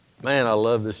Man, I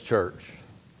love this church.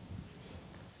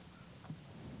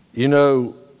 You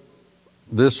know,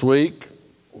 this week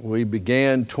we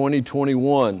began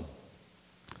 2021,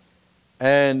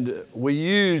 and we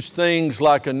use things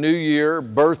like a new year,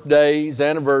 birthdays,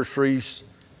 anniversaries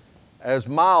as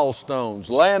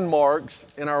milestones, landmarks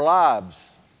in our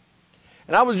lives.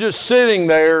 And I was just sitting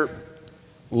there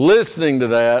listening to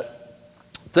that,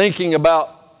 thinking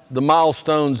about the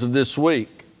milestones of this week.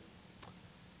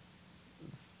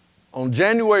 On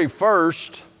January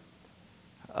 1st,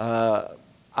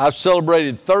 I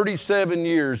celebrated 37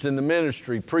 years in the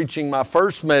ministry, preaching my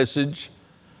first message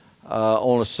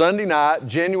on a Sunday night,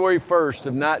 January 1st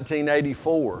of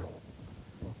 1984.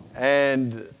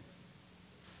 And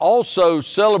also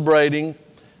celebrating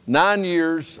 9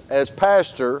 years as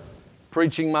pastor,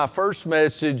 preaching my first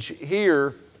message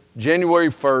here, January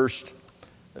 1st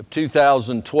of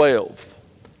 2012.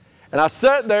 And I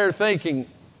sat there thinking,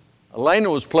 Elena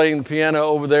was playing the piano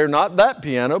over there, not that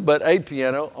piano, but a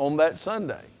piano on that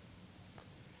Sunday.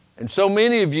 And so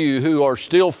many of you who are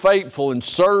still faithful and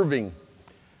serving,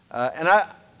 and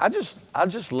I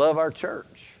just love our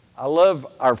church. I love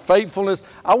our faithfulness.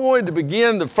 I wanted to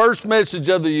begin the first message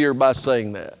of the year by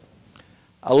saying that.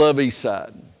 I love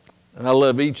Eastside, and I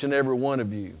love each and every one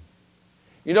of you.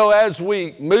 You know, as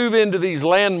we move into these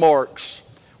landmarks,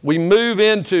 we move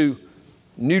into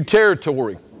new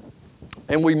territory.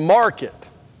 And we mark it,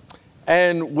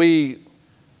 and we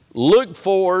look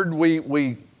forward, we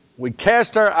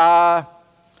cast our eye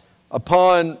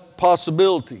upon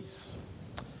possibilities.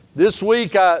 This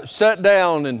week I sat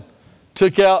down and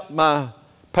took out my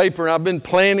paper, and I've been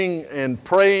planning and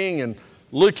praying and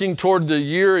looking toward the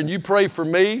year, and you pray for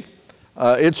me.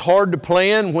 It's hard to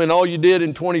plan when all you did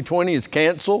in 2020 is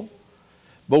cancel,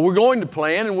 but we're going to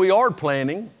plan, and we are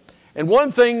planning. And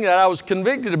one thing that I was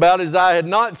convicted about is I had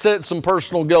not set some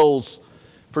personal goals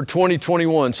for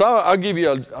 2021. So I'll give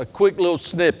you a quick little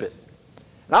snippet.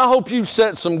 And I hope you've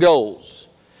set some goals.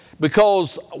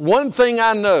 Because one thing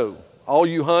I know, all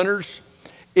you hunters,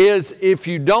 is if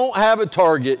you don't have a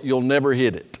target, you'll never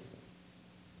hit it.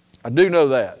 I do know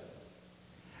that.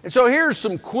 And so here's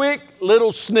some quick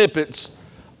little snippets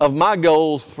of my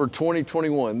goals for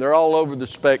 2021. They're all over the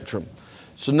spectrum.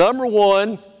 So number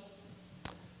one,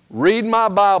 read my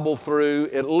Bible through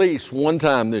at least one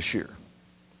time this year.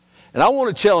 And I want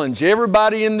to challenge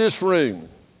everybody in this room.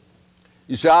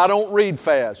 You say, I don't read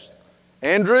fast.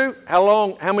 Andrew,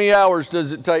 how many hours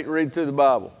does it take to read through the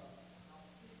Bible?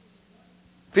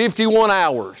 51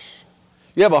 hours.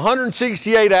 You have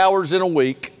 168 hours in a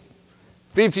week,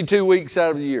 52 weeks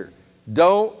out of the year.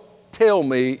 Don't tell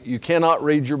me you cannot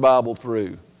read your Bible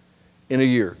through in a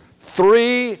year.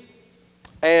 3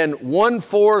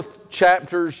 1/4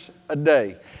 chapters a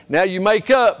day. Now you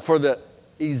make up for the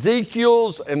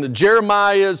Ezekiel's and the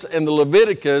Jeremiah's and the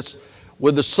Leviticus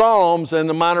with the Psalms and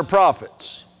the minor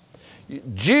prophets.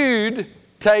 Jude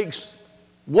takes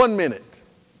 1 minute.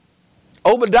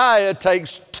 Obadiah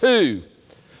takes 2.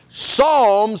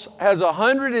 Psalms has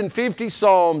 150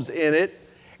 Psalms in it,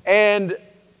 and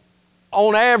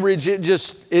on average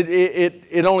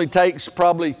it only takes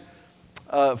probably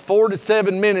 4 to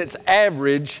 7 minutes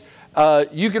average.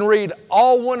 You can read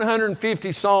all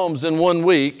 150 Psalms in 1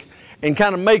 week and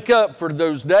kind of make up for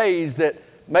those days that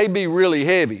may be really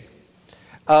heavy.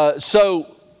 So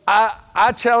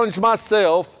I challenge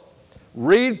myself,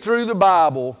 read through the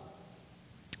Bible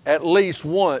at least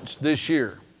once this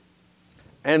year.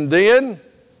 And then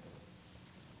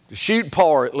shoot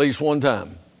par at least one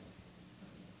time.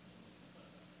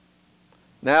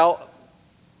 Now,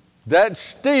 that's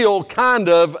still kind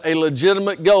of a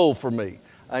legitimate goal for me.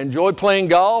 I enjoy playing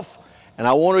golf, and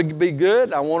I want to be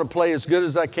good. I want to play as good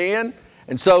as I can.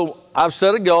 And so I've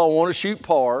set a goal. I want to shoot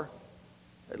par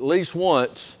at least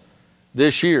once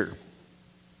this year.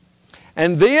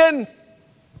 And then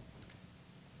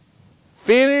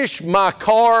finish my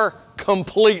car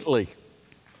completely.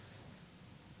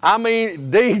 I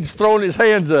mean, Dean's throwing his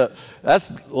hands up. That's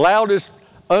the loudest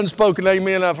unspoken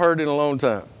amen I've heard in a long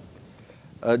time.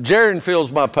 Jaron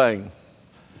feels my pain.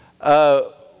 I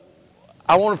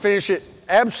want to finish it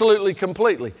absolutely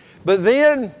completely. But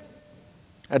then,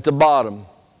 at the bottom,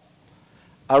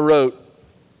 I wrote,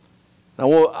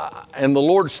 and the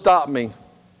Lord stopped me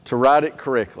to write it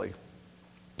correctly.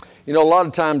 You know, a lot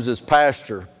of times as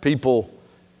pastor, people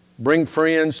bring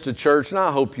friends to church, and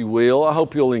I hope you will. I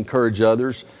hope you'll encourage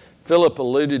others. Philip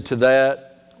alluded to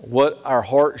that, what our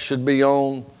heart should be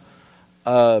on.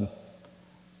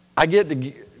 I get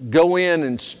to go in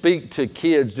and speak to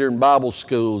kids during Bible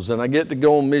schools, and I get to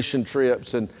go on mission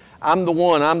trips, and I'm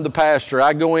the pastor.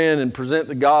 I go in and present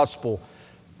the gospel.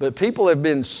 but people have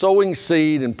been sowing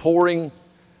seed and pouring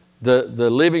the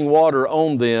living water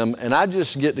on them, and I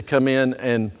just get to come in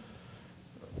and,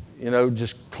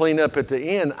 just clean up at the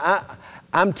end.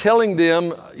 I'm telling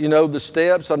them, the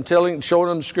steps, showing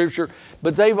them the Scripture,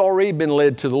 but they've already been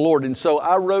led to the Lord. And so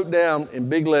I wrote down in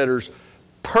big letters,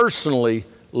 personally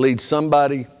lead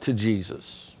somebody to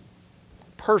Jesus.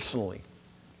 Personally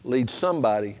lead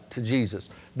somebody to Jesus.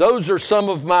 Those are some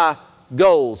of my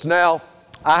goals. Now,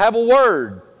 I have a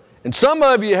word, and some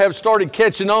of you have started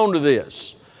catching on to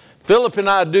this. Philip and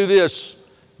I do this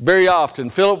very often.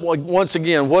 Philip, once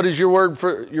again, what is your word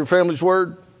for your family's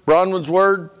word? Bronwyn's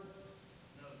word?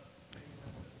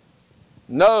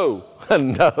 No.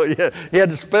 No. Yeah. He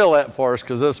had to spell that for us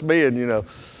because that's me and,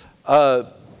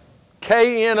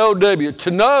 K-N-O-W,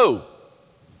 to know.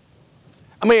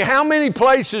 I mean, how many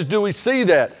places do we see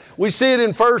that? We see it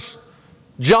in 1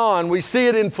 John. We see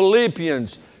it in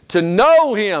Philippians. To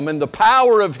know Him and the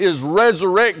power of His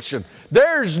resurrection.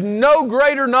 There's no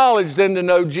greater knowledge than to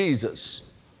know Jesus.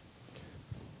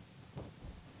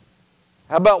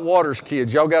 How about Waters,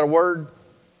 kids? Y'all got a word?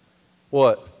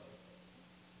 What?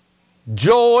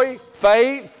 Joy,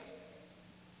 faith,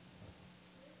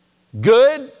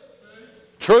 good,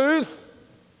 truth.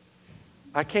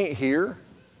 I can't hear.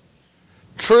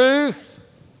 Truth,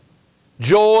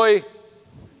 joy,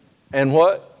 and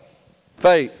what?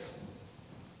 Faith.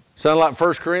 Sound like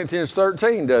 1 Corinthians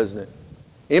 13, doesn't it?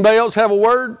 Anybody else have a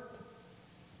word?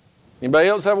 Anybody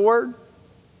else have a word?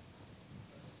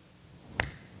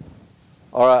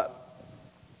 All right.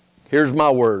 Here's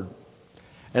my word.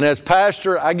 And as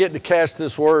pastor, I get to cast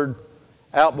this word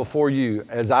out before you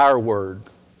as our word.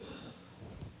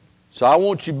 So I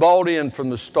want you bought in from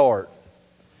the start.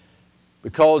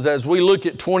 Because as we look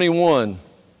at 21,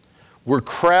 we're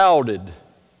crowded.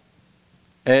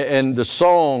 And the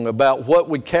song about what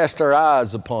we cast our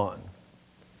eyes upon.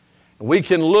 We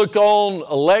can look on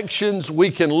elections, we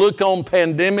can look on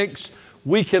pandemics,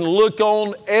 we can look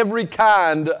on every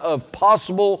kind of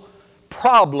possible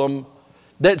problem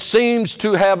that seems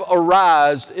to have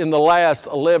arisen in the last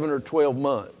 11 or 12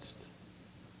 months.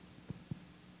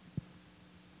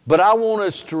 But I want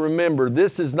us to remember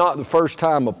this is not the first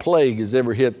time a plague has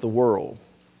ever hit the world.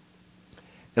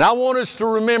 And I want us to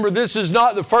remember this is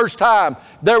not the first time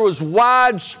there was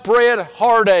widespread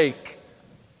heartache,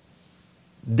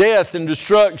 death and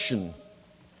destruction.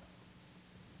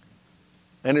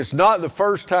 And it's not the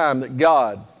first time that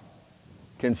God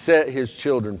can set His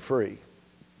children free.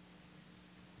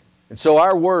 And so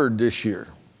our word this year,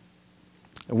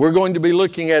 and we're going to be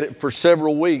looking at it for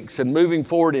several weeks and moving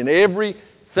forward in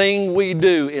everything we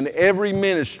do, in every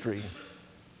ministry,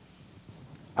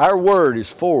 our word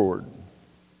is forward.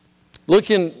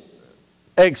 Look in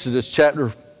Exodus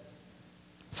chapter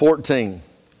 14.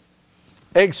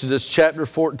 Exodus chapter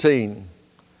 14.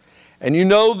 And you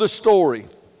know the story.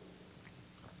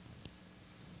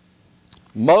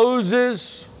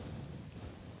 Moses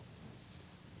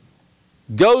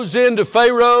goes into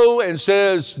Pharaoh and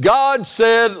says, God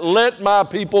said, let my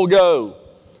people go.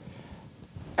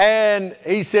 And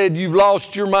he said, you've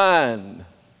lost your mind.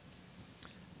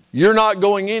 You're not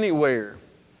going anywhere.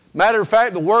 Matter of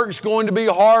fact, the work's going to be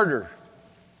harder.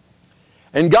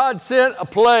 And God sent a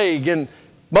plague, and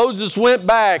Moses went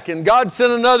back, and God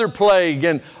sent another plague,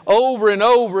 and over and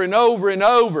over and over and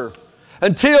over,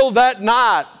 until that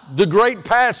night, the great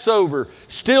Passover,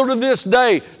 still to this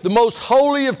day, the most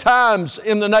holy of times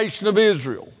in the nation of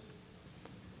Israel,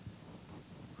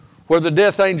 where the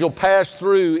death angel passed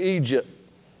through Egypt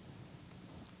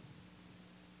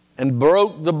and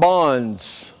broke the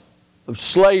bonds of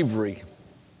slavery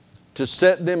to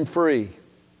set them free.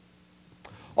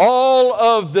 All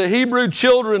of the Hebrew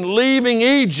children leaving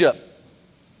Egypt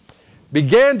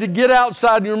began to get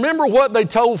outside. And you remember what they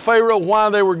told Pharaoh why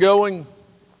they were going?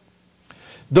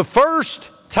 The first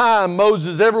time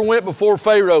Moses ever went before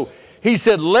Pharaoh, he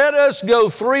said, let us go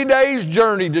 3 days'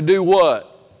 journey to do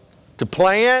what? To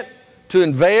plant, to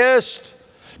invest,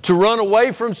 to run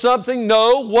away from something?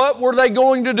 No. What were they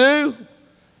going to do?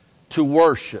 To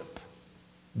worship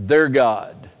their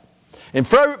God. And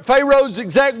Pharaoh's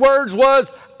exact words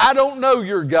was, I don't know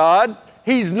your God.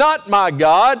 He's not my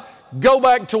God. Go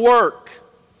back to work.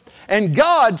 And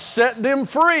God set them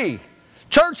free.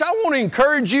 Church, I want to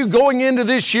encourage you going into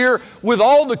this year with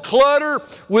all the clutter,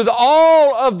 with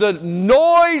all of the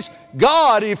noise.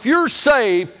 God, if you're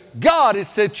saved, God has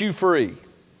set you free.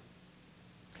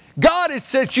 God has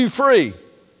set you free.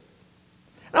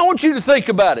 And I want you to think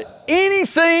about it.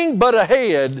 Anything but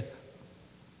ahead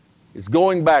is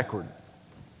going backward.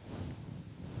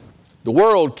 The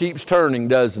world keeps turning,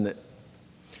 doesn't it?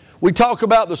 We talk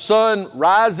about the sun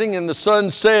rising and the sun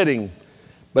setting,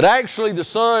 but actually the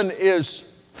sun is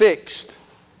fixed.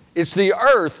 It's the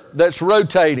earth that's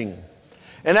rotating.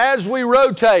 And as we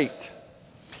rotate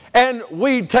and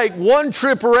we take one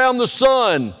trip around the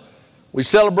sun, we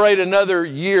celebrate another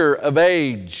year of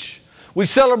age. We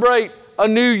celebrate a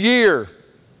new year.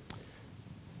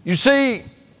 You see,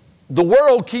 the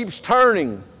world keeps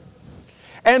turning,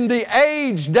 and the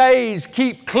age days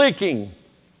keep clicking,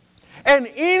 and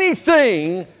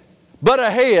anything but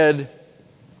ahead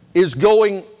is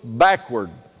going backward.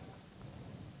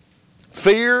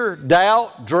 Fear,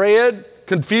 doubt, dread,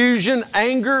 confusion,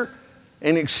 anger,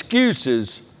 and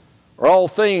excuses are all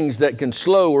things that can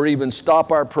slow or even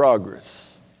stop our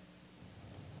progress.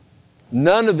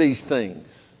 None of these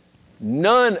things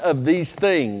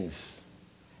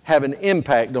have an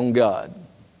impact on God.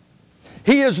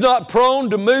 He is not prone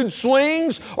to mood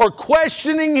swings or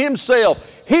questioning Himself.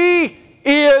 He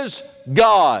is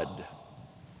God.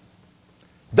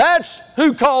 That's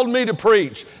who called me to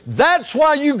preach. That's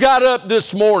why you got up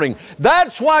this morning.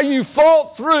 That's why you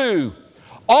fought through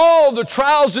all the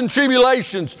trials and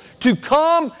tribulations to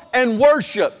come and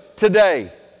worship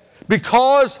today.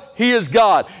 Because He is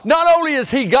God. Not only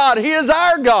is He God, He is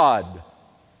our God.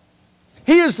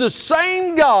 He is the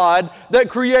same God that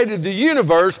created the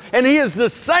universe, and He is the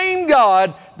same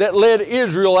God that led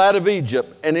Israel out of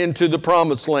Egypt and into the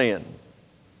Promised Land.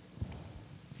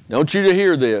 I want you to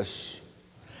hear this.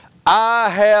 I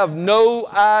have no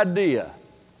idea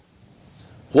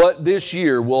what this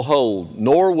year will hold,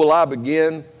 nor will I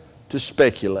begin to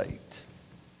speculate.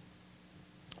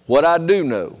 What I do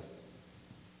know,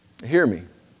 hear me,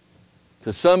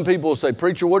 because some people will say,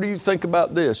 "Preacher, what do you think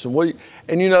about this?"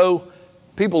 And you know,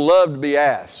 people love to be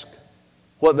asked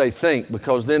what they think,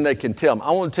 because then they can tell them.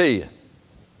 I want to tell you,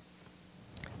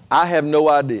 I have no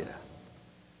idea.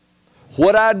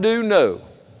 What I do know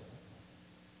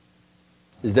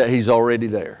is that He's already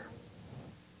there.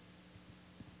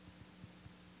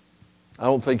 I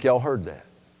don't think y'all heard that.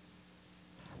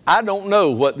 I don't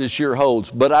know what this year holds,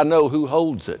 but I know who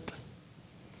holds it.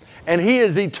 And He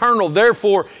is eternal.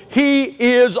 Therefore, He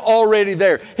is already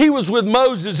there. He was with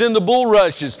Moses in the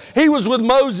bulrushes. He was with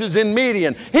Moses in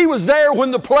Midian. He was there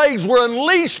when the plagues were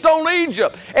unleashed on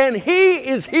Egypt. And He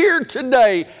is here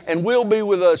today and will be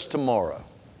with us tomorrow.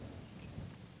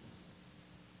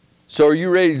 So are you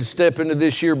ready to step into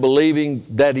this year believing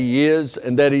that He is,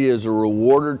 and that He is a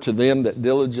rewarder to them that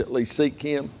diligently seek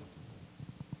Him?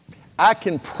 I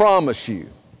can promise you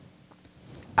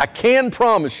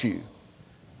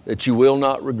that you will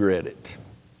not regret it.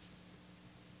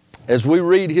 As we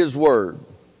read His Word,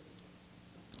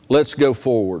 let's go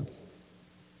forward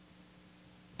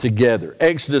together.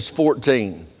 Exodus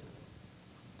 14,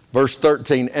 verse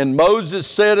 13. And Moses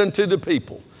said unto the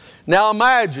people. Now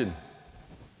imagine,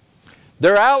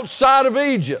 they're outside of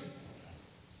Egypt.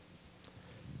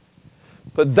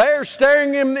 But there,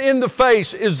 staring them in the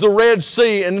face, is the Red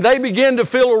Sea, and they begin to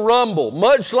feel a rumble,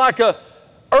 much like an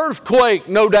earthquake,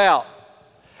 no doubt,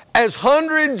 as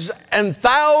hundreds and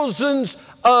thousands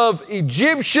of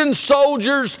Egyptian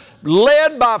soldiers,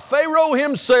 led by Pharaoh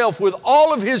himself with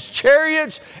all of his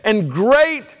chariots and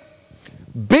great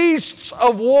beasts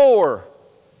of war,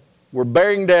 were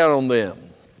bearing down on them.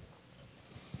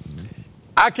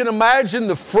 I can imagine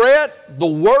the fret, the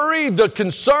worry, the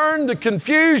concern, the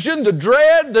confusion, the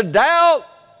dread, the doubt.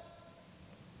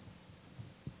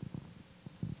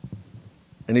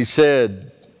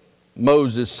 And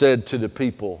Moses said to the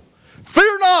people,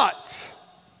 "Fear not,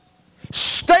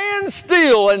 stand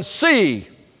still and see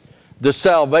the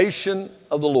salvation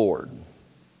of the Lord,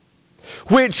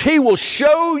 which He will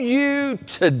show you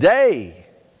today.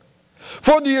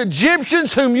 For the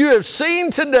Egyptians whom you have seen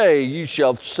today, you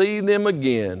shall see them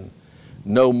again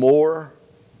no more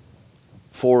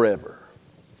forever."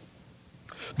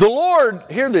 The Lord,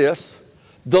 hear this,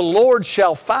 the Lord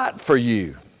shall fight for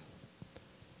you,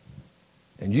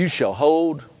 and you shall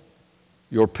hold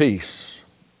your peace.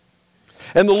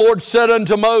 And the Lord said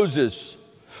unto Moses,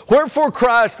 "Wherefore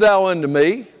criest thou unto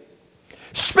me?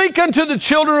 Speak unto the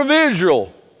children of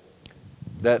Israel,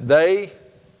 that they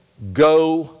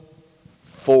go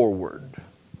forward."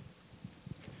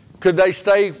 Could they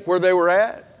stay where they were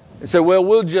at and say, "Well,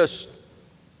 we'll just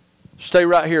stay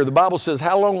right here"? The Bible says,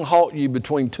 "How long halt ye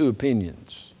between two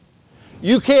opinions?"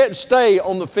 You can't stay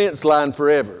on the fence line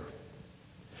forever.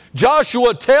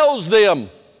 Joshua tells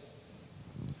them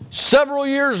several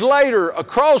years later,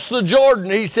 across the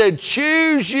Jordan, he said,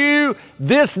 "Choose you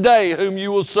this day whom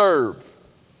you will serve."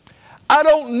 I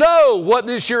don't know what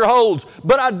this year holds,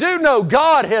 but I do know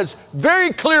God has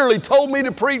very clearly told me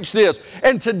to preach this.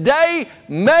 And today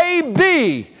may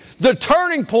be the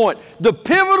turning point, the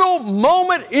pivotal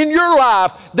moment in your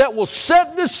life that will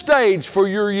set the stage for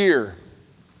your year.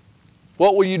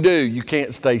 What will you do? You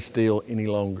can't stay still any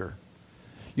longer.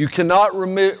 You cannot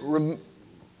remember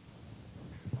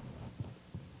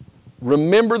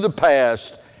the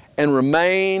past and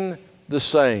remain the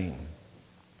same.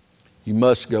 You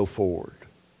must go forward.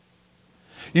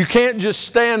 You can't just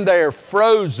stand there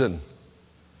frozen.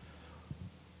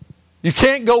 You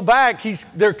can't go back.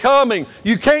 They're coming.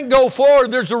 You can't go forward.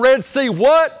 There's a Red Sea.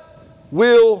 What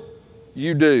will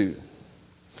you do?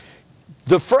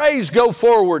 The phrase "go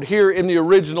forward" here in the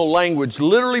original language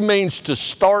literally means to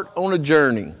start on a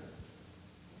journey,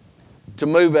 to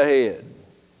move ahead.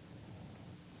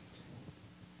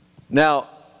 Now,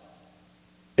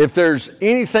 if there's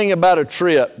anything about a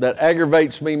trip that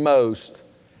aggravates me most,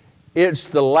 it's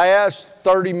the last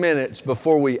 30 minutes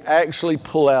before we actually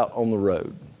pull out on the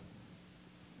road.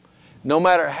 No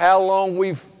matter how long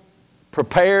we've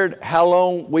prepared, how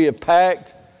long we have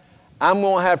packed, I'm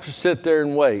going to have to sit there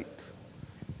and wait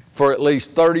for at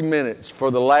least 30 minutes for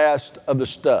the last of the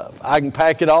stuff. I can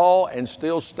pack it all and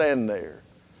still stand there,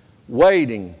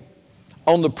 waiting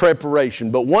on the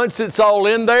preparation. But once it's all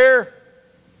in there,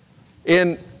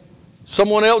 in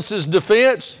someone else's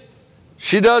defense,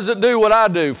 she doesn't do what I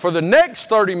do. For the next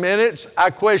 30 minutes, I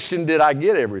question, did I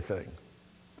get everything?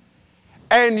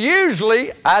 And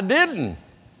usually, I didn't.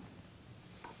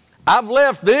 I've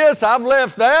left this, I've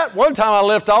left that. One time I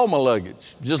left all my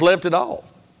luggage, just left it all.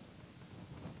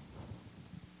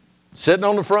 Sitting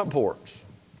on the front porch.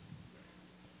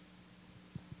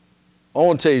 I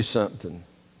want to tell you something.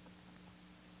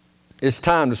 It's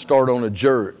time to start on a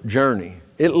journey.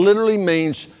 It literally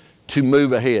means to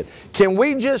move ahead. Can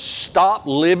we just stop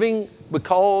living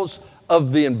because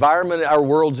of the environment our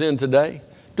world's in today?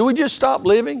 Do we just stop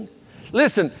living?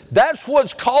 Listen, that's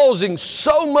what's causing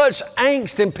so much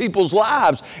angst in people's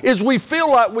lives, is we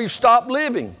feel like we've stopped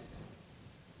living.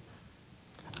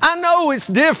 I know it's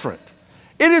different.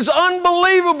 It is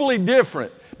unbelievably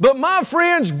different. But my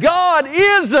friends, God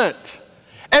isn't.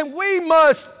 And we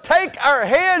must take our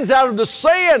heads out of the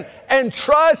sand and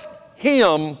trust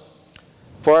Him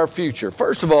for our future.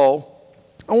 First of all,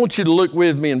 I want you to look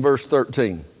with me in verse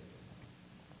 13.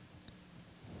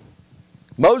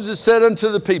 Moses said unto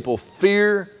the people,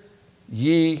 "Fear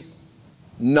ye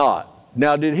not."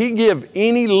 Now, did he give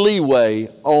any leeway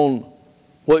on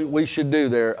what we should do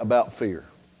there about fear?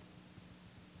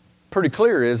 Pretty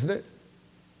clear, isn't it?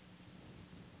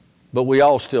 But we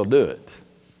all still do it.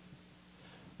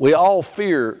 We all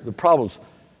fear the problems.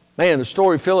 Man, the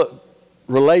story Philip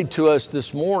relayed to us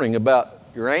this morning about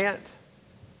your aunt.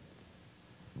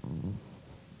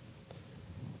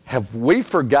 Have we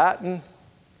forgotten?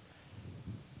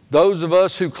 Those of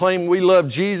us who claim we love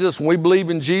Jesus and we believe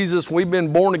in Jesus, we've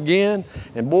been born again,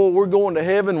 and boy, we're going to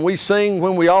heaven. We sing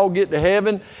when we all get to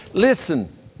heaven. Listen,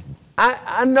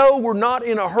 I know we're not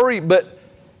in a hurry, but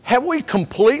have we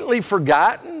completely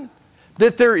forgotten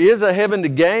that there is a heaven to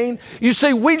gain? You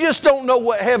see, we just don't know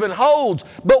what heaven holds,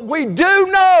 but we do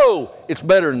know it's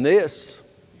better than this.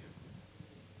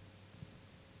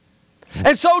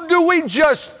 And so do we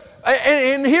just,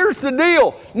 and here's the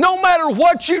deal, no matter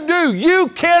what you do, you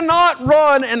cannot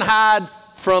run and hide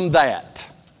from that.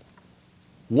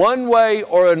 One way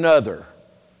or another.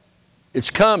 It's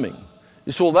coming.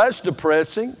 You say, well, that's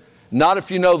depressing. Not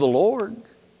if you know the Lord.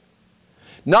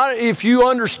 Not if you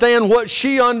understand what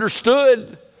she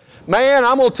understood. Man,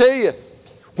 I'm going to tell you,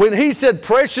 when he said,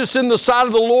 "Precious in the sight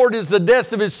of the Lord is the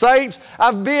death of His saints,"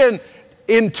 I've been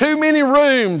in too many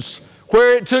rooms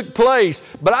where it took place.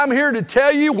 But I'm here to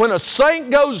tell you, when a saint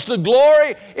goes to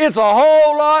glory, it's a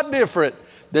whole lot different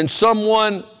than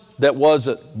someone that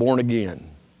wasn't born again.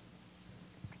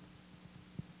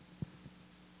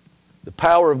 The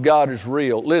power of God is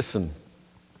real. Listen,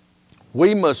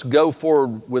 we must go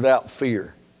forward without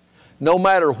fear, no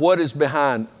matter what is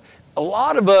behind. A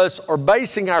lot of us are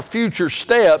basing our future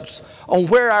steps on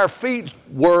where our feet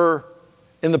were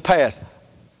in the past.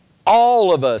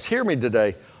 All of us, hear me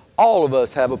today, all of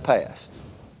us have a past.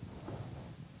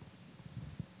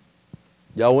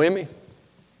 Y'all with me?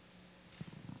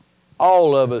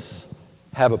 All of us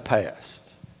have a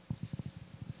past.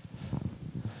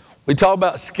 We talk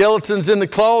about skeletons in the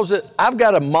closet. I've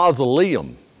got a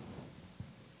mausoleum.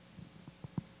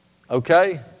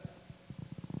 Okay?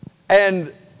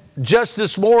 And just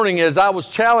this morning, as I was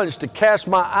challenged to cast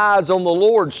my eyes on the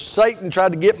Lord, Satan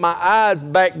tried to get my eyes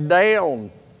back down.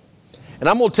 And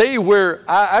I'm going to tell you where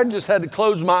I just had to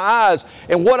close my eyes.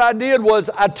 And what I did was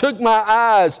I took my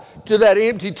eyes to that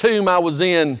empty tomb I was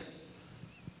in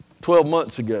 12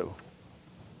 months ago.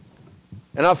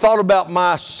 And I thought about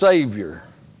my Savior.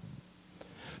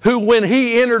 who when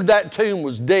he entered that tomb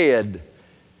was dead,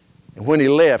 and when he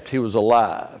left he was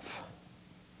alive.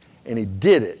 And he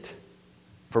did it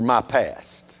for my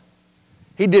past.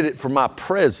 He did it for my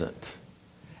present.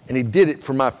 And he did it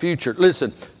for my future.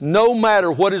 Listen, no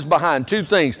matter what is behind, two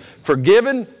things: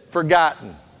 forgiven,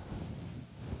 forgotten.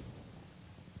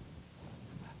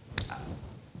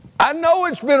 I know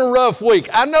it's been a rough week.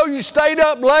 I know you stayed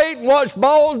up late and watched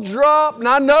balls drop, and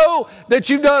I know that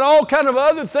you've done all kind of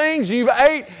other things. You've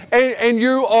ate, and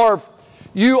you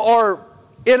are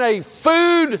in a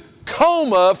food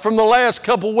coma from the last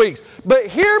couple weeks. But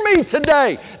hear me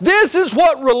today. This is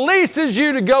what releases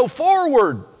you to go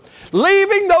forward,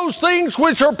 leaving those things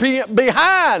which are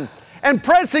behind and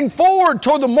pressing forward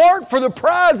toward the mark for the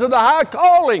prize of the high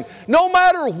calling. No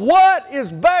matter what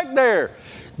is back there,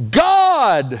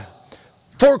 God,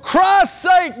 for Christ's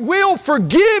sake, will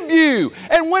forgive you.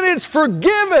 And when it's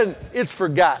forgiven, it's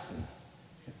forgotten.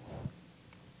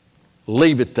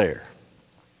 Leave it there.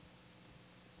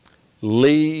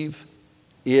 Leave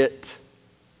it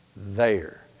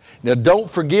there. Now, don't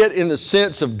forget in the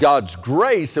sense of God's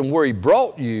grace and where He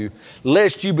brought you,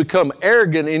 lest you become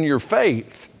arrogant in your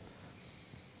faith.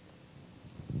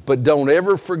 But don't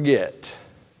ever forget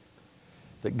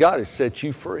that God has set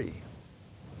you free.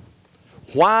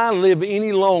 Why live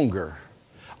any longer?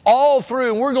 All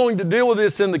through, and we're going to deal with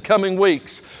this in the coming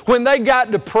weeks, when they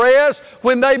got depressed,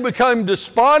 when they became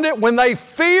despondent, when they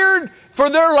feared for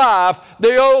their life,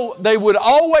 they would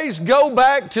always go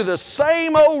back to the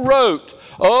same old rote.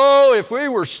 Oh, if we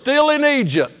were still in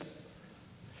Egypt.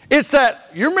 It's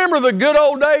that, you remember the good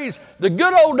old days? The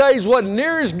good old days wasn't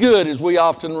near as good as we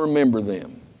often remember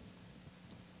them.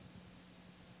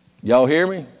 Y'all hear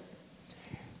me?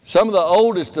 Some of the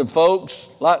oldest of folks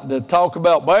like to talk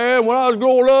about, man, when I was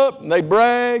growing up, and they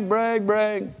brag.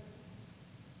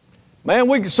 Man,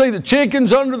 we could see the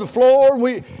chickens under the floor.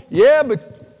 Yeah,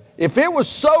 but if it was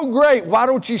so great, why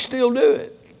don't you still do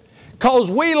it?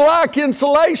 Because we like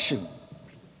insulation.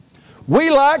 We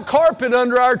like carpet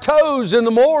under our toes in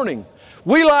the morning.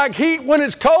 We like heat when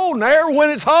it's cold and air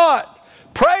when it's hot.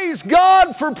 Praise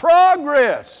God for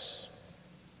progress.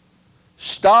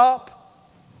 Stop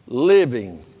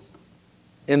living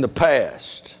in the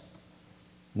past.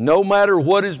 No matter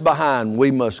what is behind,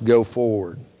 we must go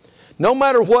forward. No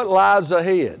matter what lies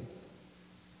ahead.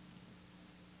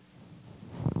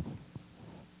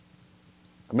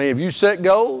 I mean, have you set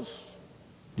goals?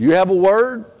 Do you have a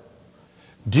word?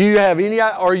 Do you have any,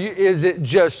 is it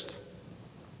just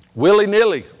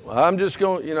willy-nilly? Well, I'm just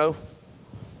going to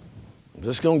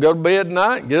go to bed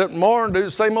tonight, get up tomorrow and do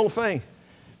the same old thing.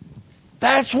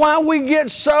 That's why we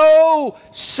get so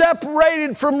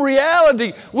separated from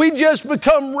reality. We just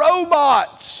become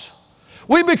robots.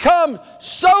 We become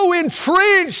so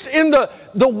entrenched in the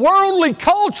worldly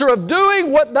culture of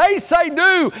doing what they say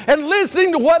do and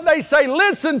listening to what they say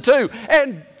listen to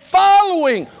and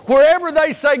following wherever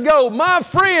they say go. My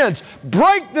friends,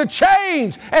 break the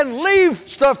chains and leave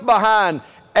stuff behind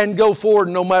and go forward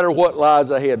no matter what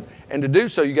lies ahead. And to do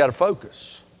so, you got to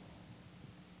focus.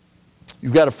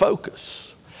 You've got to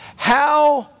focus.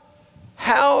 How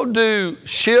do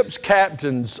ship's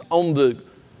captains on the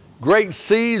great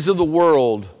seas of the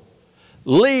world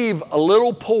leave a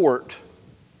little port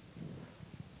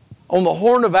on the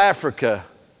Horn of Africa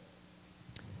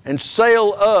and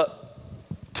sail up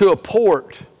to a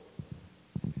port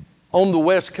on the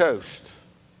West Coast?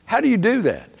 How do you do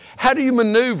that? How do you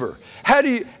maneuver?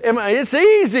 It's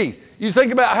easy. You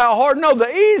think about how hard. No, the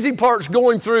easy part's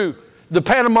going through the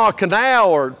Panama Canal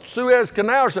or Suez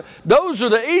Canal. Those are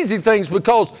the easy things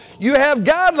because you have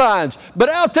guidelines. But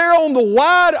out there on the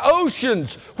wide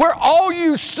oceans where all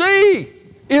you see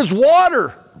is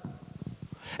water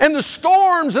and the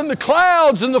storms and the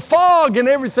clouds and the fog and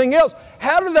everything else,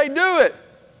 how do they do it?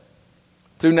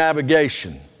 Through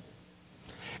navigation.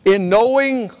 In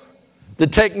knowing the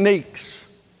techniques.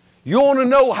 You want to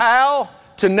know how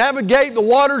to navigate the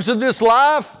waters of this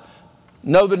life?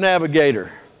 Know the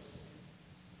navigator.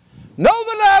 Know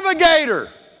the navigator.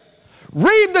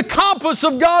 Read the compass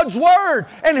of God's Word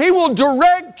and He will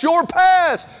direct your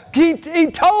path. He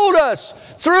told us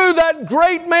through that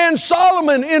great man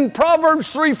Solomon in Proverbs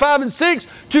 3, 5, and 6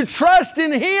 to trust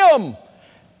in Him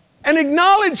and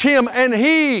acknowledge Him and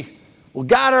He will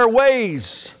guide our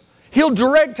ways. He'll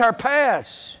direct our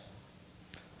paths.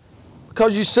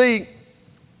 Because you see,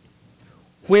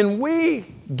 when we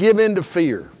give in to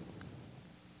fear,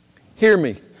 hear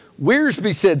me,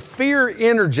 Wiersbe said fear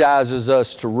energizes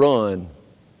us to run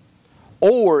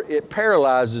or it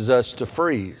paralyzes us to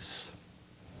freeze.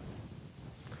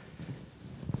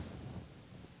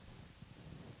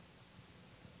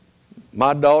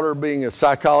 my daughter being a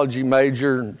psychology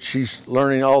major, she's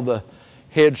learning all the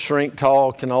head shrink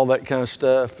talk and all that kind of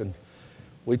stuff. And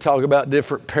we talk about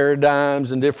different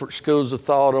paradigms and different schools of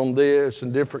thought on this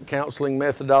and different counseling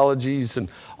methodologies and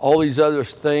all these other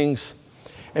things.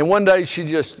 And one day she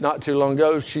just, not too long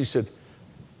ago, she said,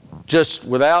 just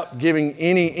without giving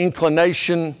any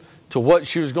inclination to what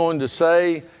she was going to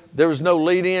say, there was no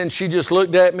lead in, she just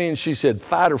looked at me and she said,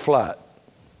 fight or flight.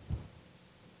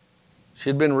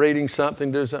 She'd been reading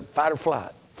something, doing something, fight or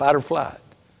flight, fight or flight.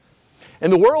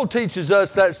 And the world teaches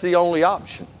us that's the only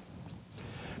option.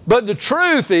 But the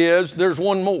truth is, there's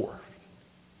one more.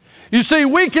 You see,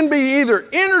 we can be either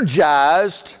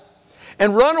energized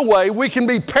and run away, we can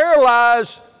be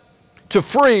paralyzed to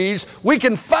freeze, we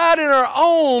can fight in our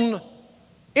own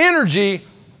energy,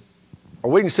 or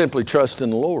we can simply trust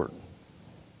in the Lord.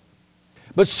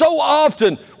 But so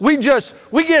often we get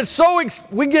so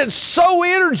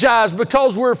energized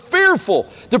because we're fearful.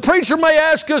 The preacher may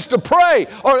ask us to pray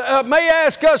or may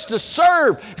ask us to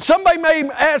serve. Somebody may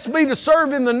ask me to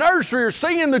serve in the nursery or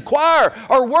sing in the choir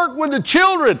or work with the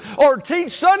children or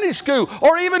teach Sunday school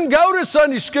or even go to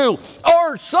Sunday school.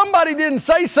 Or somebody didn't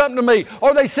say something to me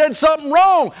or they said something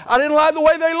wrong. I didn't like the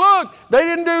way they looked. They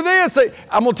didn't do this.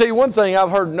 I'm going to tell you one thing.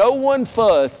 I've heard no one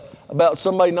fuss about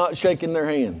somebody not shaking their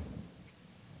hand.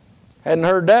 Hadn't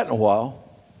heard that in a while.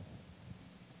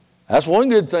 That's one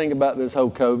good thing about this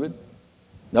whole COVID.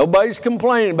 Nobody's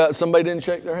complaining about somebody didn't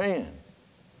shake their hand.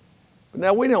 But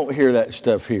now we don't hear that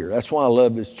stuff here. That's why I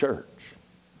love this church.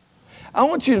 I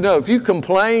want you to know, if you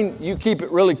complain, you keep it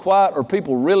really quiet, or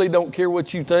people really don't care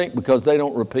what you think because they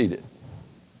don't repeat it.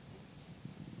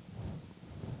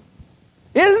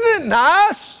 Isn't it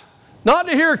nice not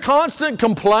to hear constant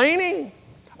complaining?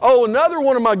 Oh, another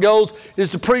one of my goals is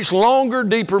to preach longer,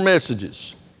 deeper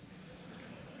messages.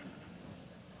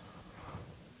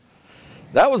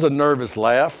 That was a nervous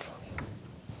laugh.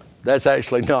 That's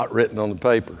actually not written on the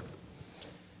paper.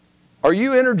 Are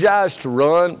you energized to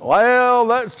run? Well,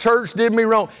 that church did me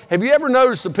wrong. Have you ever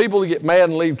noticed the people that get mad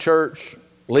and leave church,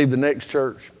 leave the next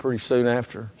church pretty soon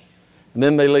after? And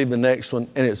then they leave the next one,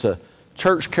 and it's a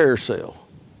church carousel.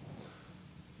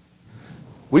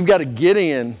 We've got to get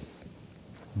in,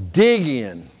 dig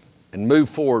in, and move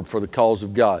forward for the cause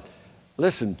of God.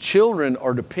 Listen, children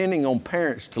are depending on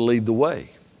parents to lead the way.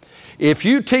 If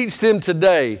you teach them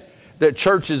today that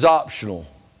church is optional,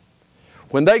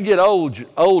 when they get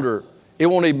older, it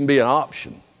won't even be an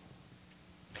option.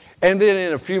 And then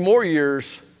in a few more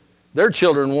years, their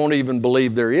children won't even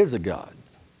believe there is a God.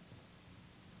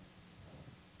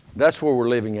 That's where we're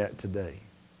living at today.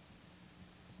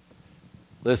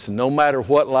 Listen, no matter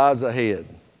what lies ahead,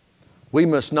 we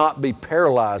must not be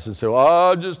paralyzed and say,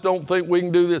 I just don't think we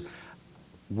can do this.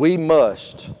 We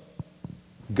must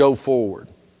go forward.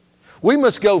 We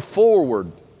must go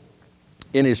forward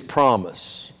in His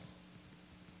promise.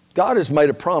 God has made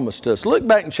a promise to us. Look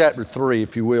back in chapter 3,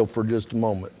 if you will, for just a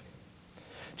moment.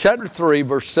 Chapter 3,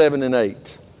 verse 7 and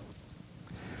 8.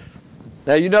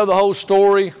 Now, you know the whole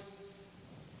story.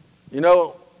 You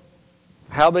know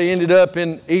how they ended up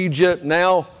in Egypt.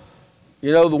 Now,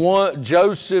 you know,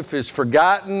 Joseph is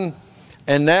forgotten,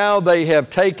 and now they have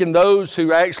taken those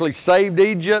who actually saved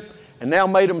Egypt and now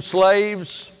made them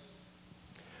slaves.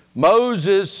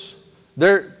 Moses,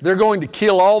 they're going to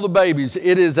kill all the babies.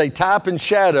 It is a type and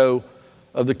shadow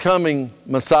of the coming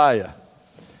Messiah,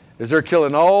 as they're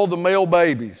killing all the male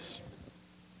babies.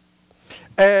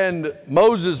 And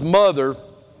Moses' mother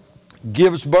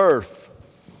gives birth.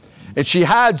 And she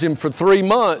hides him for 3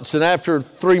 months, and after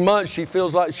 3 months she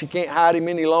feels like she can't hide him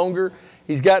any longer.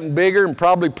 He's gotten bigger and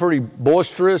probably pretty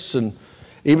boisterous, and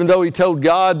even though he told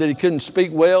God that he couldn't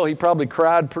speak well, he probably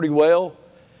cried pretty well.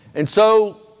 And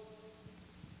so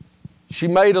she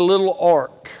made a little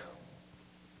ark.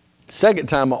 Second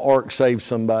time an ark saved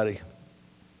somebody.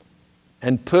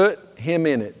 And put him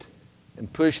in it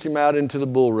and pushed him out into the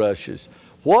bulrushes.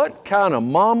 What kind of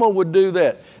mama would do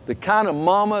that? The kind of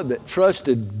mama that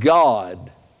trusted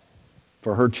God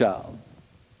for her child.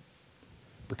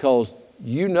 Because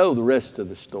you know the rest of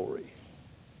the story.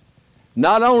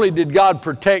 Not only did God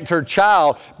protect her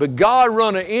child, but God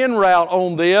run an in route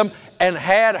on them and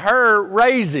had her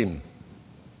raise him.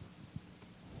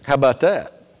 How about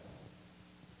that?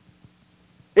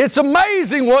 It's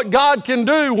amazing what God can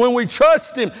do when we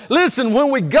trust Him. Listen,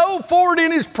 when we go forward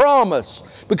in His promise.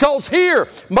 Because here,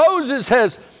 Moses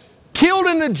has killed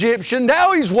an Egyptian.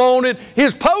 Now he's wanted.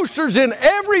 His poster's in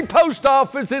every post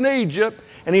office in Egypt.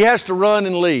 And he has to run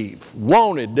and leave.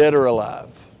 Wanted, dead or alive.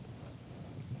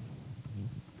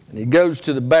 And he goes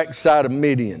to the backside of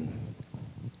Midian.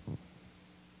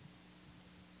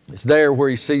 It's there where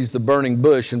he sees the burning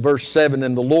bush. In verse 7,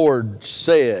 and the Lord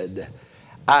said,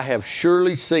 I have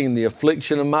surely seen the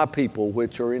affliction of my people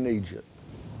which are in Egypt.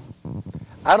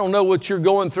 I don't know what you're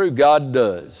going through. God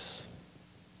does.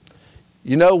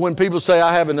 You know, when people say,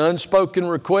 I have an unspoken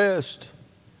request,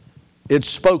 it's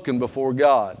spoken before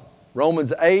God.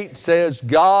 Romans 8 says,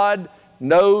 God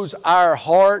knows our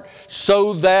heart,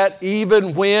 so that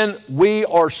even when we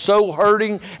are so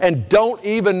hurting and don't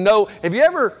even know. Have you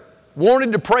ever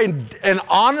wanted to pray and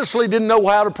honestly didn't know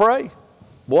how to pray?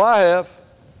 Boy, I have.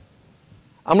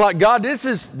 I'm like, God, this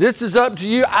is up to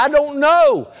you. I don't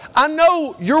know. I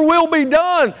know your will be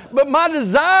done, but my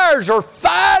desires are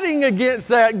fighting against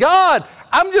that. God,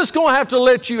 I'm just going to have to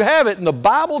let you have it. And the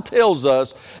Bible tells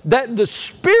us that the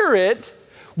Spirit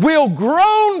will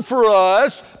groan for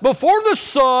us before the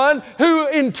Son, who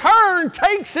in turn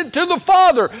takes it to the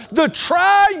Father. The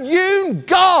triune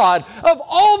God of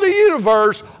all the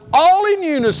universe, all in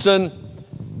unison,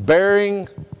 bearing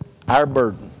our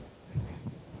burden.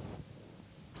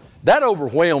 That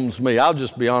overwhelms me. I'll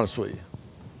just be honest with you.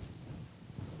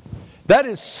 That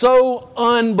is so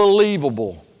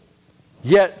unbelievable,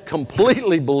 yet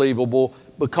completely believable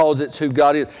because it's who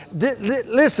God is.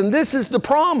 Listen, this is the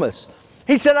promise.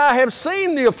 He said, I have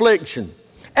seen the affliction,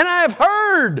 and I have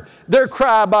heard their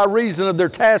cry by reason of their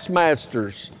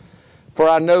taskmasters, for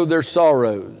I know their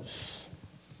sorrows.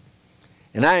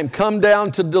 And I am come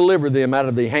down to deliver them out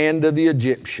of the hand of the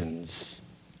Egyptians,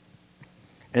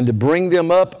 and to bring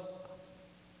them up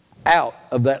out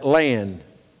of that land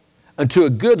unto a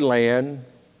good land,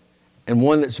 and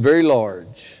one that's very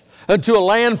large, unto a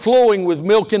land flowing with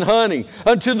milk and honey,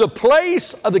 unto the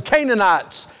place of the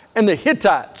Canaanites and the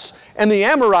Hittites and the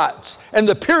Amorites and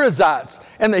the Perizzites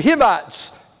and the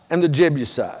Hivites and the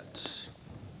Jebusites.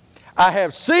 I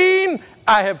have seen,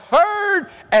 I have heard,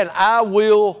 and I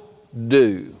will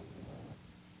do.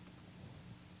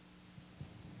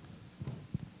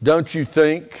 Don't you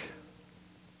think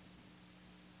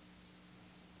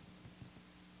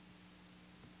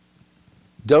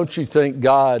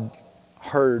God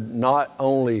heard not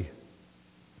only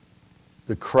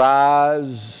the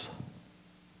cries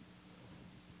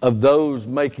of those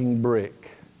making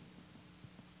brick,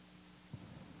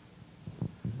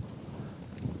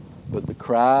 but the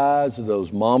cries of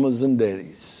those mamas and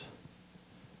daddies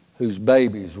whose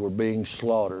babies were being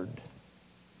slaughtered?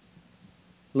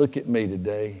 Look at me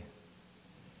today.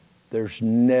 There's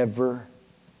never,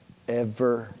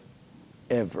 ever,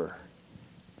 ever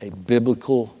a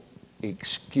biblical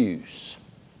excuse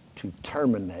to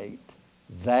terminate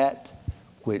that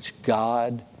which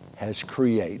God has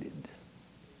created.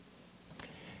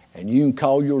 And you can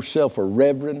call yourself a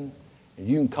reverend, and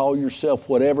you can call yourself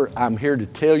whatever. I'm here to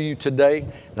tell you today,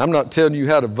 and I'm not telling you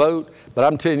how to vote, but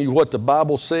I'm telling you what the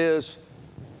Bible says.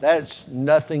 That's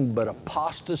nothing but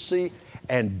apostasy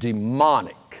and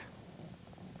demonic.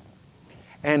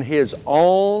 And his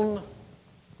own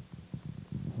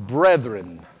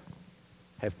brethren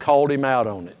have called him out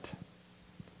on it.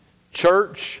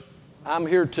 Church, I'm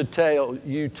here to tell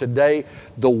you today,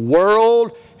 the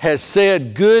world has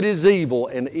said good is evil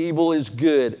and evil is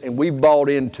good, and we've bought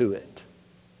into it.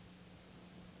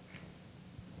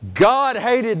 God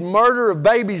hated murder of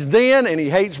babies then, and he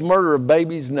hates murder of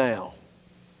babies now.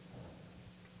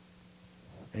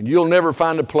 And you'll never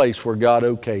find a place where God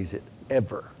okays it,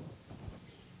 ever.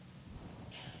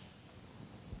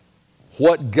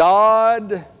 What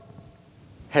God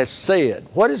has said,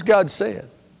 what has God said?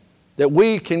 That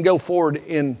we can go forward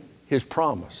in his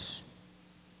promise.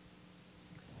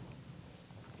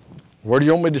 Where do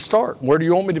you want me to start? Where do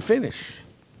you want me to finish?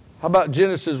 How about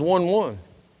Genesis 1:1?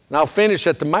 And I'll finish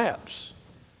at the maps.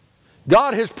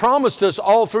 God has promised us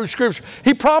all through Scripture.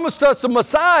 He promised us a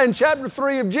Messiah in chapter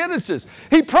 3 of Genesis.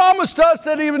 He promised us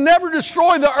that he would never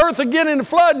destroy the earth again in a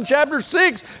flood in chapter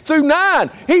 6 through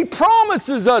 9. He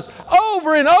promises us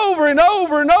over and over and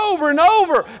over and over and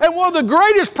over. And one of the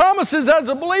greatest promises as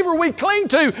a believer we cling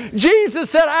to,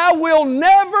 Jesus said, I will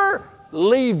never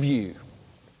leave you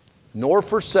nor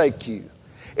forsake you.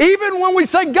 Even when we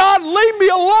say, God, leave me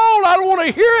alone, I don't want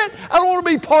to hear it, I don't want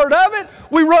to be part of it.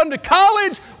 We run to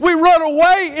college, we run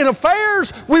away in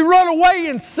affairs, we run away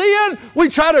in sin, we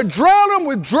try to drown them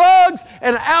with drugs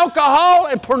and alcohol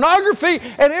and pornography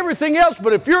and everything else.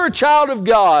 But if you're a child of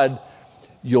God,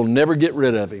 you'll never get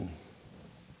rid of him.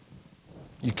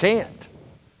 You can't.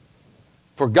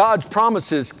 For God's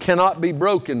promises cannot be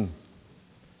broken.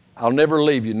 I'll never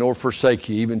leave you nor forsake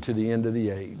you, even to the end of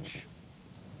the age.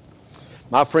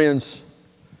 My friends,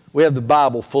 we have the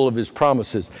Bible full of his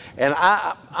promises. And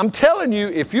I'm telling you,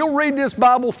 if you'll read this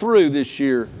Bible through this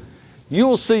year,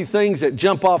 you'll see things that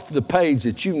jump off the page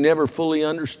that you never fully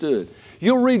understood.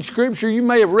 You'll read Scripture you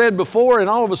may have read before, and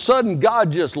all of a sudden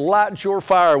God just lights your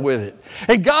fire with it.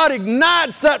 And God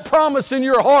ignites that promise in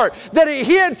your heart that it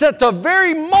hits at the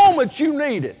very moment you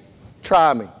need it.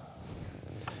 Try me.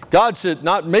 God said,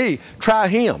 not me, try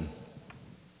Him.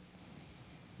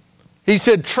 He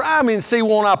said, try me and see,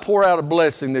 won't I pour out a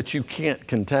blessing that you can't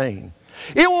contain?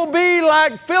 It will be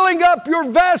like filling up your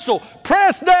vessel,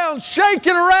 pressed down,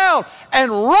 shaking around,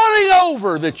 and running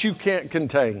over that you can't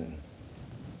contain.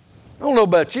 I don't know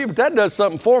about you, but that does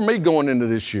something for me going into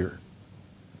this year.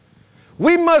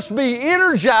 We must be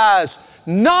energized,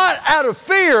 not out of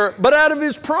fear, but out of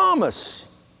His promise.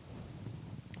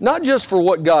 Not just for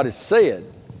what God has said,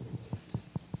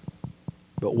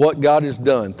 but what God has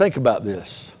done. Think about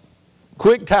this.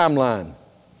 Quick timeline.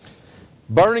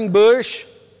 Burning bush,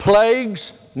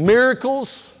 plagues,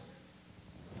 miracles.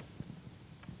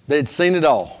 They'd seen it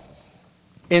all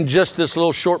in just this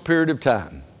little short period of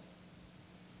time.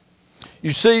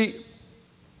 You see,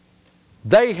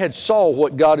 they had saw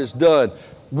what God has done.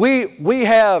 We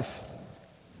have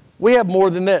more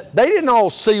than that. They didn't all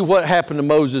see what happened to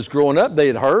Moses growing up. They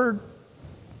had heard.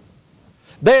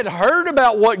 They had heard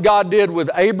about what God did with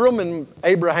Abram and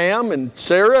Abraham and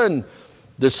Sarah and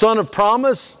the son of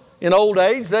promise in old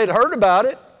age. They'd heard about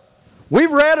it.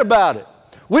 We've read about it.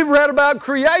 We've read about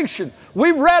creation.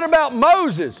 We've read about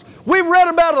Moses. We've read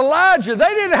about Elijah.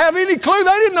 They didn't have any clue.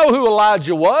 They didn't know who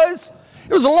Elijah was.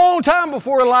 It was a long time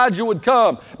before Elijah would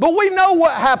come. But we know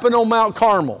what happened on Mount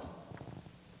Carmel.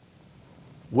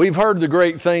 We've heard the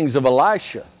great things of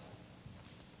Elisha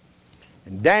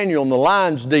and Daniel in the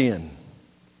lion's den.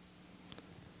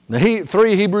 The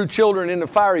 3 Hebrew children in the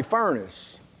fiery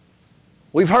furnace.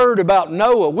 We've heard about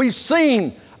Noah. We've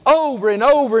seen over and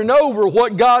over and over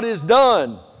what God has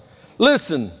done.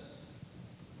 Listen,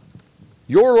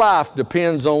 your life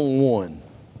depends on one,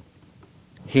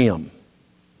 Him.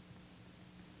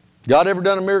 God ever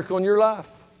done a miracle in your life?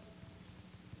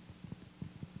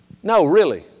 No,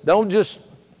 really. Don't just...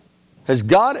 Has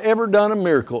God ever done a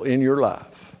miracle in your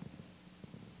life?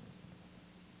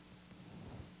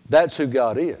 That's who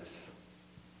God is.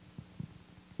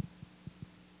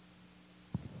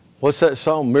 What's that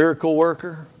song? Miracle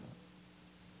worker?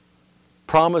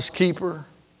 Promise keeper?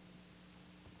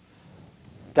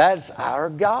 That's our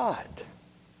God.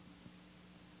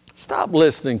 Stop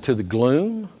listening to the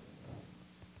gloom.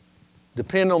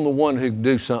 Depend on the one who can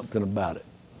do something about it.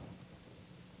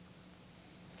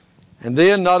 And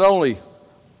then not only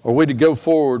are we to go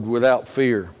forward without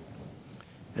fear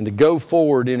and to go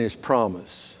forward in His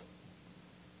promise,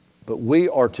 but we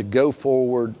are to go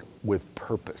forward with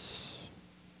purpose.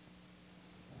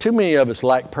 Too many of us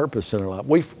lack purpose in our life.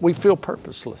 We feel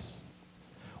purposeless.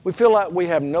 We feel like we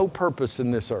have no purpose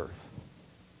in this earth.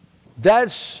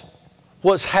 That's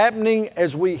what's happening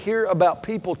as we hear about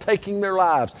people taking their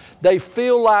lives. They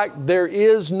feel like there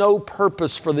is no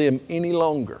purpose for them any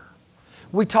longer.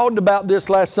 We talked about this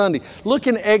last Sunday. Look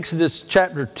in Exodus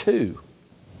chapter 2.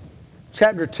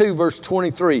 Chapter 2, verse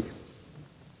 23.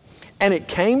 And it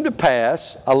came to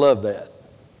pass, I love that,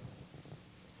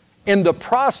 in the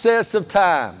process of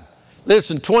time.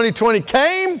 Listen, 2020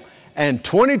 came and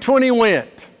 2020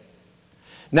 went.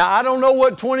 Now, I don't know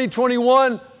what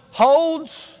 2021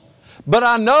 holds, but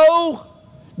I know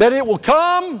that it will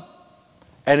come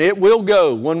and it will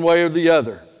go one way or the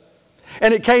other.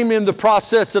 And it came in the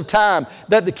process of time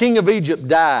that the king of Egypt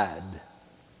died.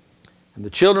 And the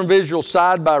children of Israel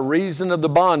sighed by reason of the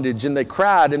bondage, and they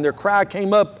cried, and their cry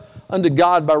came up unto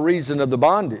God by reason of the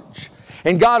bondage.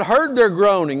 And God heard their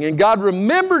groaning, and God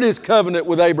remembered His covenant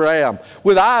with Abraham,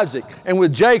 with Isaac, and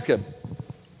with Jacob.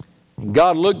 And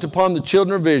God looked upon the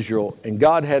children of Israel, and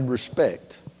God had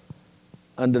respect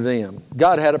unto them.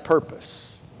 God had a purpose.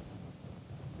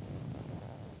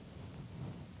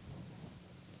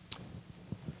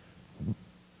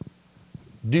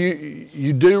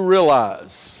 You do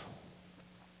realize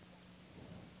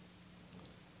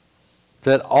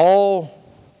that all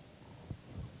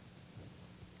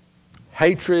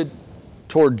hatred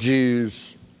toward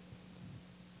Jews,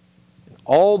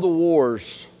 all the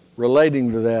wars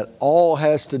relating to that, all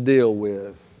has to deal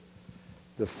with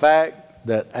the fact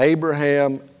that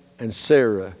Abraham and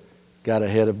Sarah got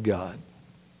ahead of God.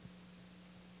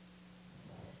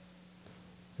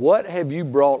 What have you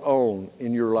brought on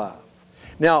in your life?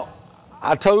 Now,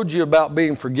 I told you about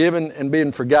being forgiven and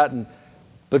being forgotten,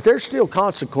 but there's still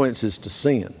consequences to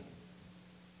sin.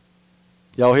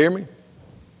 Y'all hear me?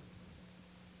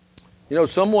 You know,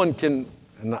 someone can,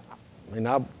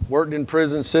 I've worked in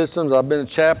prison systems, I've been a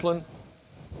chaplain.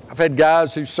 I've had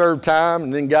guys who served time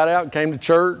and then got out and came to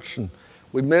church and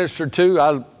we've ministered to.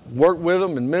 I worked with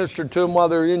them and ministered to them while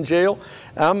they're in jail.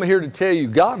 And I'm here to tell you,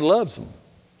 God loves them.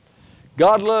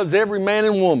 God loves every man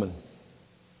and woman.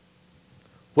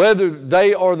 Whether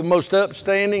they are the most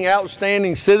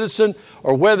outstanding citizen,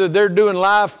 or whether they're doing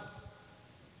life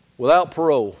without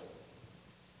parole.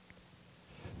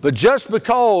 But just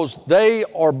because they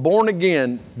are born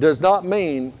again does not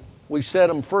mean we set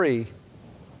them free.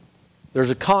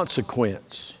 There's a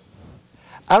consequence.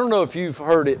 I don't know if you've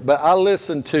heard it, but I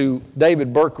listened to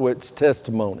David Berkowitz's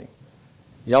testimony.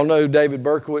 Y'all know who David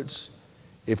Berkowitz?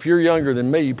 If you're younger than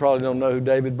me, you probably don't know who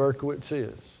David Berkowitz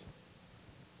is.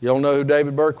 Y'all know who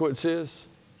David Berkowitz is?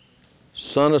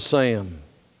 Son of Sam.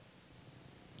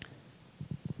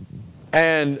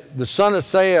 And the son of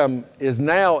Sam is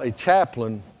now a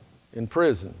chaplain in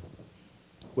prison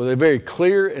with a very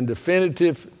clear and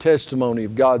definitive testimony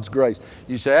of God's grace.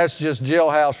 You say, that's just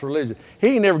jailhouse religion. He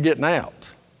ain't never getting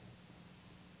out.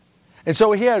 And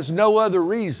so he has no other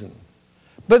reason.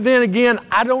 But then again,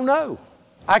 I don't know.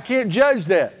 I can't judge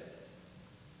that.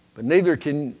 But neither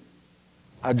can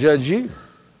I judge you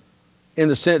in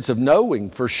the sense of knowing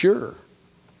for sure.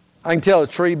 I can tell a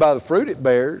tree by the fruit it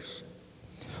bears.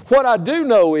 What I do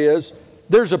know is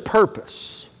there's a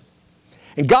purpose.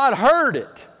 And God heard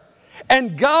it.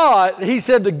 And God, he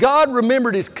said that God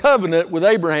remembered his covenant with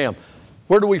Abraham.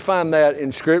 Where do we find that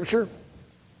in Scripture?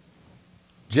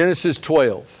 Genesis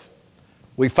 12.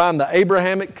 We find the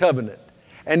Abrahamic covenant.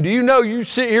 And do you know you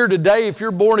sit here today if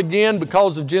you're born again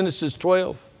because of Genesis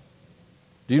 12?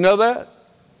 Do you know that?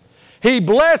 He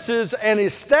blesses and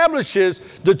establishes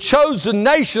the chosen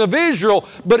nation of Israel,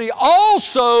 but he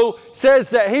also says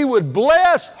that he would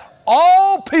bless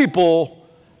all people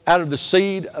out of the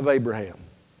seed of Abraham.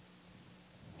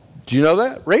 Do you know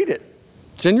that? Read it.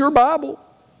 It's in your Bible.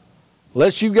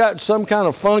 Unless you've got some kind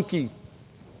of funky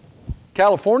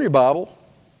California Bible.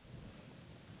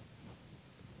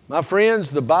 My friends,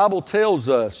 the Bible tells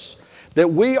us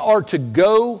that we are to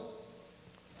go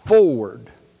forward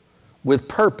with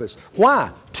purpose.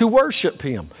 Why? To worship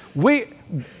him.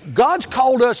 God's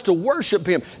called us to worship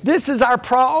him. This is our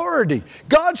priority.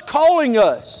 God's calling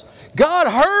us. God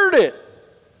heard it.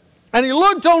 And he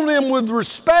looked on them with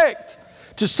respect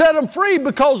to set them free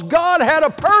because God had a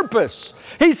purpose.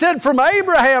 He said from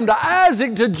Abraham to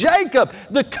Isaac to Jacob,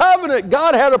 the covenant,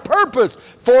 God had a purpose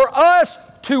for us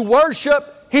to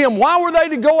worship him. Why were they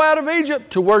to go out of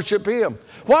Egypt? To worship him.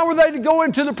 Why were they to go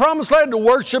into the promised land? To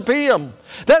worship him.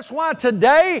 That's why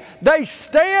today they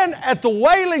stand at the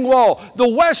Wailing Wall, the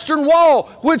Western Wall,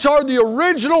 which are the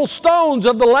original stones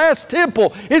of the last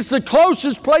temple. It's the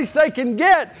closest place they can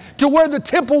get to where the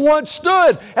temple once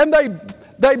stood. And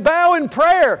they bow in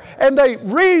prayer and they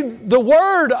read the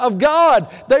Word of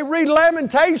God. They read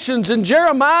Lamentations and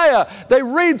Jeremiah. They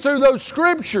read through those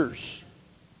scriptures.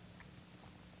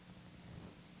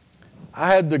 I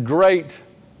had the great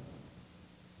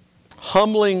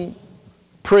humbling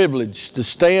privilege to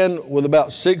stand with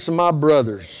about 6 of my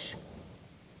brothers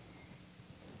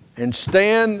and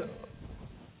stand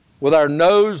with our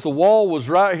nose, the wall was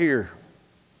right here.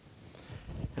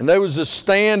 And there was a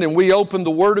stand and we opened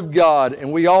the Word of God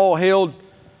and we all held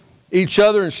each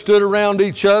other and stood around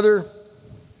each other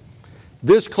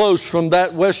this close from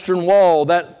that Western Wall,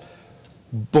 that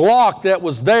block that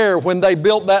was there when they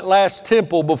built that last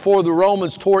temple before the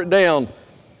Romans tore it down.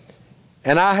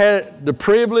 And I had the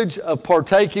privilege of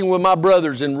partaking with my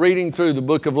brothers in reading through the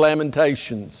book of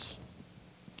Lamentations.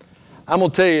 I'm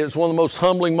going to tell you, it's one of the most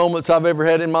humbling moments I've ever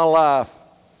had in my life.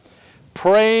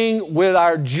 Praying with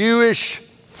our Jewish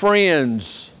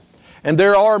friends, and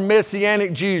there are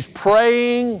Messianic Jews,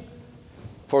 praying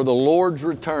for the Lord's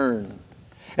return.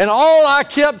 And all I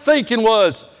kept thinking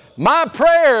was, my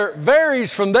prayer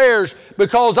varies from theirs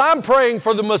because I'm praying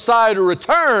for the Messiah to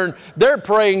return. They're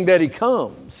praying that He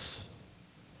comes.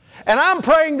 And I'm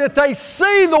praying that they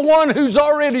see the one who's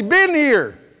already been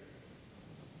here.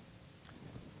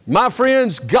 My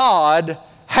friends, God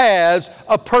has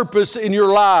a purpose in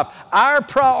your life. Our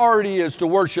priority is to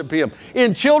worship Him.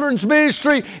 In children's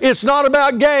ministry, it's not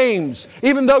about games,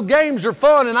 even though games are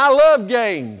fun and I love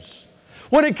games.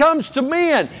 When it comes to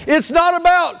men, it's not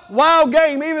about wild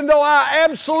game, even though I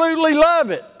absolutely love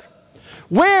it.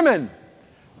 Women,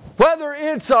 whether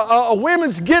it's a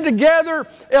women's get-together,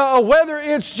 whether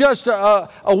it's just a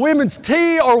women's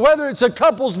tea, or whether it's a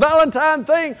couple's Valentine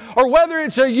thing, or whether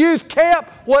it's a youth camp,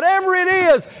 whatever it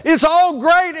is, it's all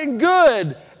great and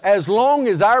good as long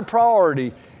as our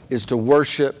priority is to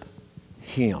worship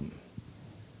Him.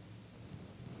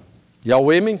 Y'all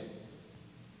with me?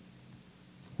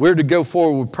 We're to go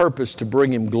forward with purpose to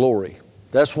bring Him glory.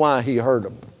 That's why He heard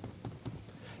them.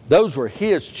 Those were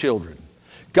His children.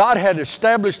 God had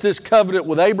established this covenant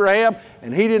with Abraham,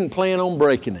 and He didn't plan on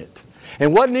breaking it.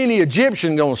 And wasn't any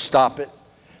Egyptian going to stop it.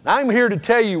 Now, I'm here to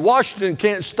tell you, Washington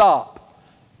can't stop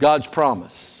God's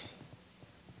promise.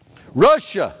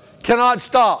 Russia cannot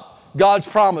stop God's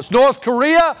promise. North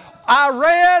Korea,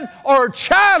 Iran, or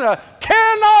China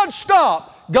cannot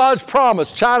stop God's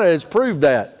promise. China has proved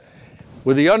that.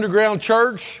 With the underground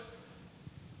church,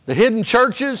 the hidden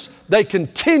churches, they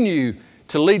continue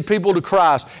to lead people to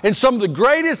Christ. And some of the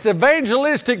greatest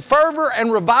evangelistic fervor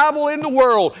and revival in the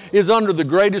world is under the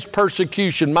greatest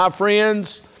persecution. My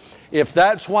friends, if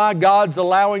that's why God's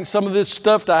allowing some of this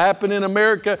stuff to happen in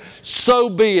America, so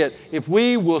be it. If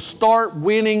we will start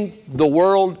winning the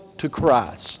world to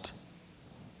Christ,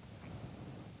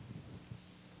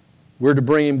 we're to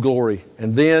bring Him glory.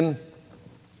 And then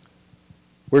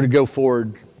we're to go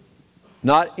forward,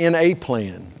 not in a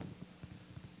plan,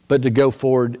 but to go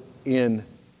forward in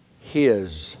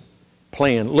His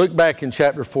plan. Look back in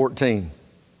chapter 14.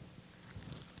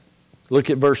 Look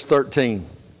at verse 13.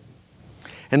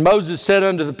 And Moses said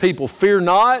unto the people, fear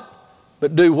not,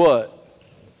 but do what?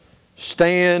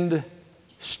 Stand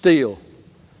still.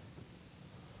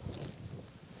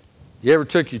 You ever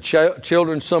took your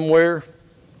children somewhere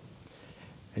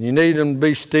and you needed them to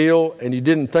be still and you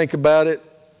didn't think about it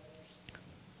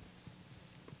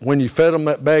when you fed them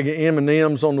that bag of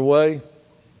M&Ms on the way?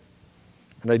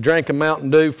 And they drank a Mountain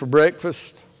Dew for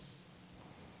breakfast.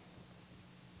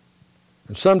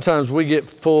 And sometimes we get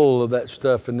full of that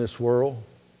stuff in this world.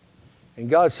 And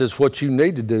God says what you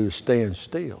need to do is stand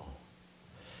still.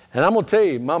 And I'm going to tell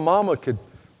you, my mama could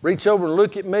reach over and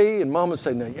look at me, and Mama would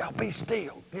say, now, y'all be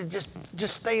still.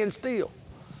 Just stand still.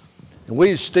 And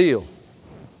we was still,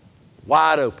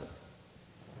 wide open.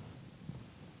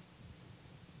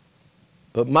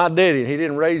 But my daddy, he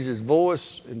didn't raise his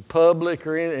voice in public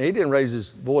or anything. He didn't raise his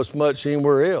voice much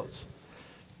anywhere else.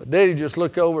 But Daddy just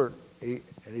look over and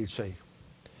he'd say,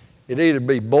 it'd either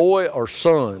be boy or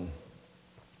son.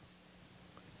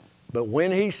 But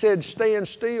when he said stand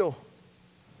still,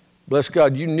 bless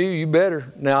God, you knew you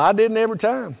better. Now, I didn't every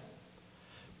time.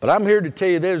 But I'm here to tell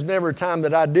you there's never a time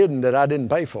that I didn't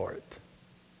pay for it.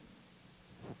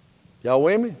 Y'all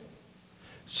with me?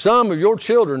 Some of your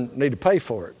children need to pay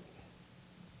for it.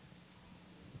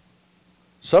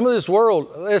 Some of this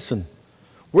world, listen,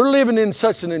 we're living in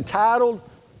such an entitled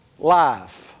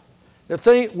life.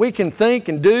 We can think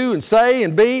and do and say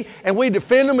and be, and we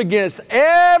defend them against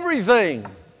everything.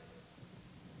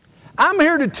 I'm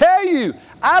here to tell you,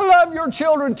 I love your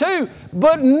children too,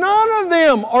 but none of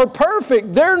them are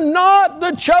perfect. They're not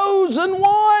the chosen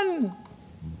one.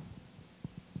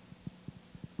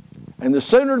 And the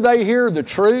sooner they hear the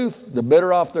truth, the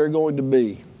better off they're going to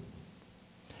be.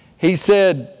 He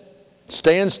said,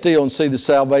 stand still and see the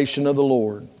salvation of the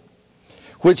Lord,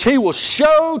 which He will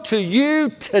show to you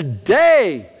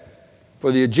today.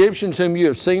 For the Egyptians whom you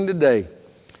have seen today,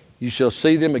 you shall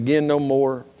see them again no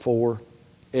more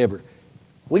forever.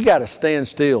 We got to stand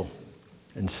still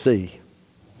and see.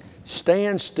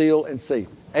 Stand still and see.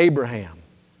 Abraham.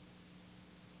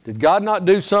 Did God not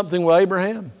do something with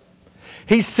Abraham?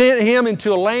 He sent him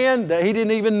into a land that he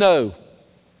didn't even know.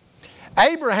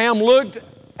 Abraham looked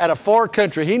at a far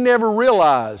country. He never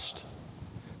realized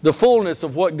the fullness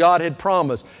of what God had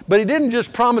promised. But He didn't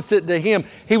just promise it to him.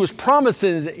 He was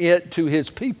promising it to His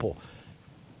people.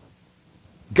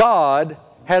 God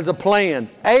has a plan.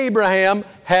 Abraham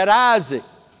had Isaac.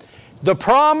 The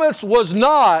promise was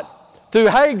not through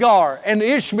Hagar and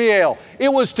Ishmael. It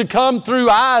was to come through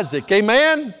Isaac.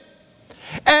 Amen?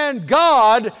 And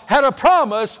God had a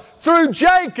promise through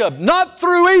Jacob, not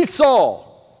through Esau.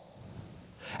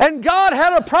 And God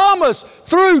had a promise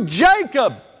through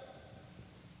Jacob,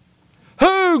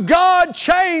 who God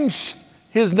changed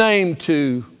his name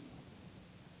to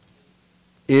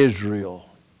Israel,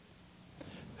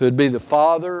 who would be the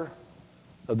father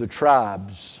of the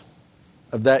tribes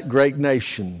of that great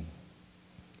nation.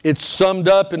 It's summed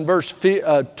up in verse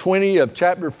 20 of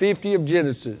chapter 50 of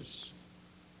Genesis.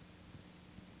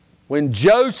 When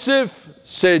Joseph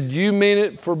said, you meant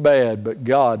it for bad, but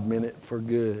God meant it for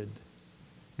good.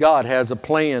 God has a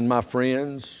plan, my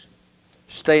friends.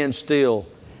 Stand still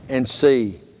and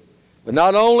see. But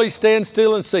not only stand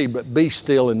still and see, but be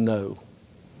still and know.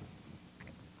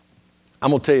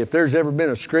 I'm going to tell you, if there's ever been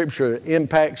a scripture that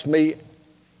impacts me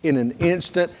in an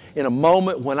instant, in a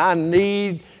moment when I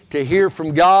need to hear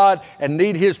from God and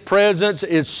need His presence,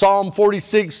 it's Psalm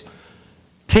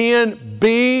 46:10.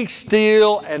 Be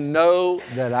still and know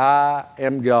that I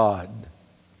am God.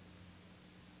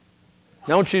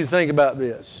 Now I want you to think about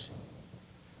this.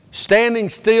 standing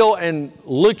still and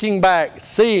looking back,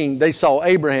 seeing, they saw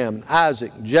Abraham,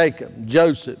 Isaac, Jacob,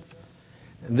 Joseph,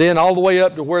 and then all the way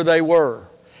up to where they were.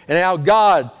 And how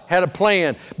God had a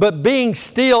plan. But being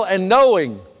still and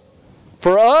knowing,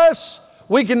 for us,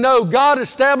 we can know God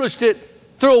established it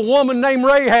through a woman named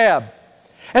Rahab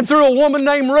and through a woman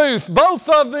named Ruth. Both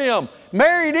of them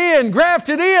married in,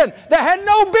 grafted in, that had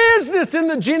no business in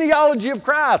the genealogy of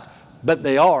Christ. But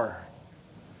they are.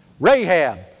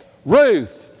 Rahab,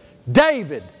 Ruth,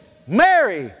 David,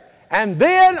 Mary, and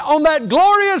then on that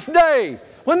glorious day,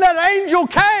 when that angel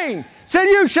came, said,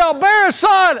 you shall bear a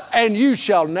son, and you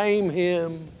shall name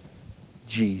him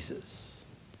Jesus.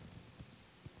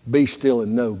 Be still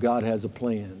and know God has a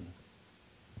plan.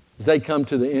 As they come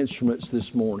to the instruments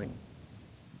this morning,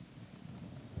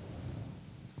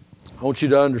 I want you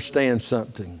to understand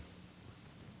something.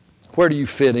 Where do you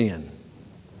fit in?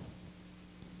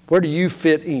 Where do you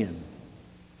fit in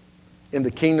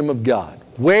the kingdom of God?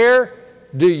 Where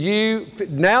do you fit?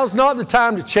 Now's not the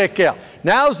time to check out.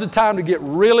 Now's the time to get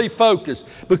really focused,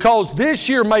 because this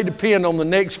year may depend on the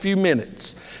next few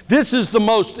minutes. This is the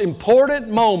most important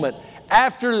moment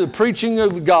after the preaching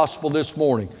of the gospel this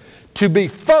morning, to be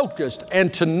focused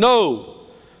and to know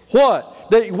what?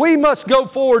 That we must go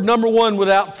forward, number one,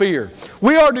 without fear.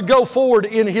 We are to go forward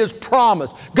in His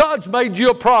promise. God's made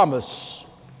you a promise.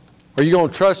 Are you going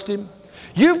to trust Him?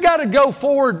 You've got to go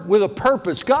forward with a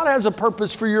purpose. God has a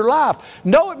purpose for your life.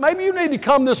 No, maybe you need to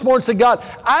come this morning and say, God,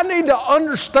 I need to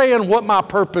understand what my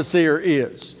purpose here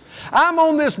is. I'm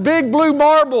on this big blue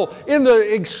marble in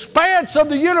the expanse of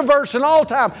the universe and all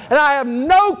time, and I have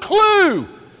no clue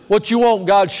what you want.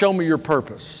 God, show me your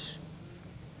purpose.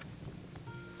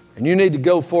 And you need to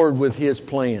go forward with His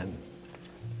plan.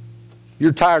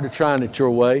 You're tired of trying it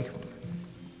your way.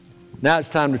 Now it's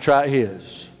time to try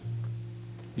His.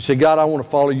 You say, God, I want to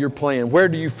follow your plan. Where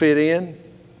do you fit in?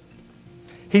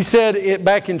 He said it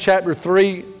back in chapter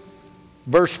 3,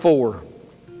 verse 4.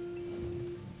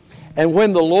 And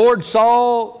when the Lord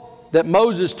saw that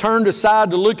Moses turned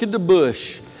aside to look at the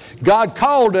bush, God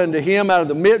called unto him out of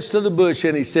the midst of the bush,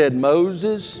 and He said,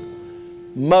 Moses,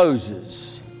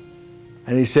 Moses.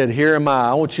 And He said, here am I.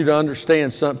 I want you to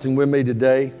understand something with me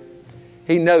today.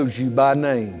 He knows you by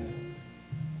name.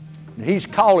 He's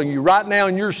calling you right now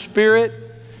in your spirit.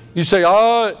 You say,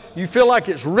 oh, you feel like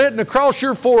it's written across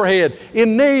your forehead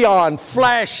in neon,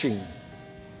 flashing.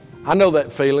 I know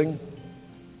that feeling.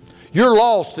 You're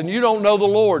lost and you don't know the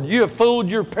Lord. You have fooled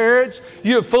your parents.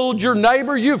 You have fooled your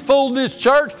neighbor. You have fooled this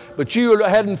church, but you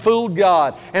hadn't fooled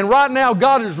God. And right now,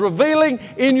 God is revealing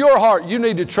in your heart you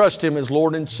need to trust Him as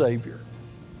Lord and Savior.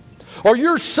 Or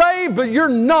you're saved, but you're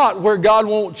not where God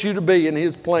wants you to be in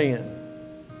His plan.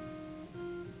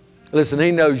 Listen,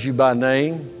 He knows you by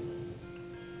name.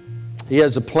 He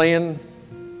has a plan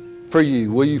for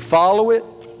you. Will you follow it?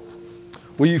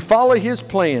 Will you follow His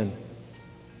plan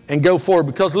and go forward?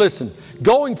 Because listen,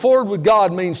 going forward with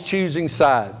God means choosing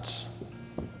sides.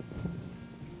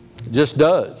 It just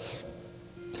does.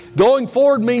 Going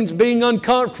forward means being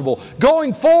uncomfortable.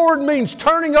 Going forward means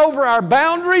turning over our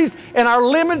boundaries and our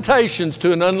limitations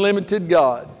to an unlimited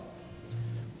God.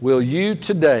 Will you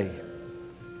today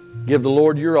give the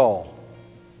Lord your all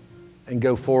and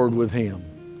go forward with Him?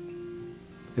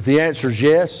 If the answer is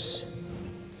yes, you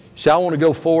say, I want to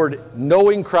go forward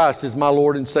knowing Christ as my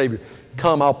Lord and Savior.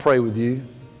 Come, I'll pray with you.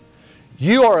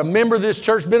 You are a member of this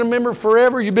church, been a member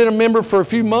forever, you've been a member for a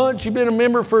few months, you've been a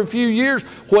member for a few years,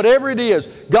 whatever it is,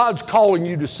 God's calling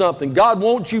you to something. God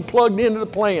wants you plugged into the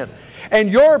plan. And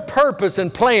your purpose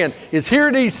and plan is here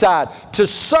at Eastside to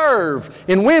serve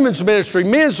in women's ministry,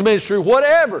 men's ministry,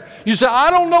 whatever. You say, I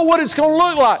don't know what it's going to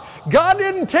look like. God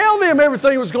didn't tell them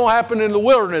everything was going to happen in the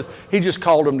wilderness. He just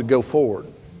called them to go forward.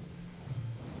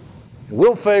 And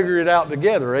we'll figure it out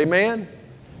together, amen?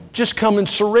 Just come and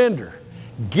surrender.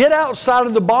 Get outside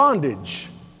of the bondage.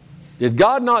 Did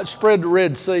God not spread the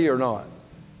Red Sea or not?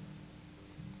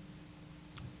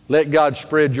 Let God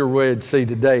spread your Red Sea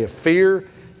today of fear,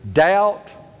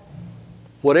 doubt,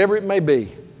 whatever it may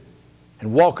be,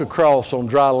 and walk across on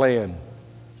dry land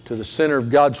to the center of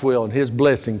God's will and His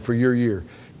blessing for your year.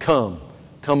 Come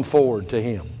forward to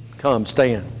Him. Come,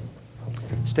 stand.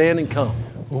 Stand and come.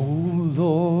 Oh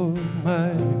Lord,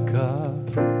 my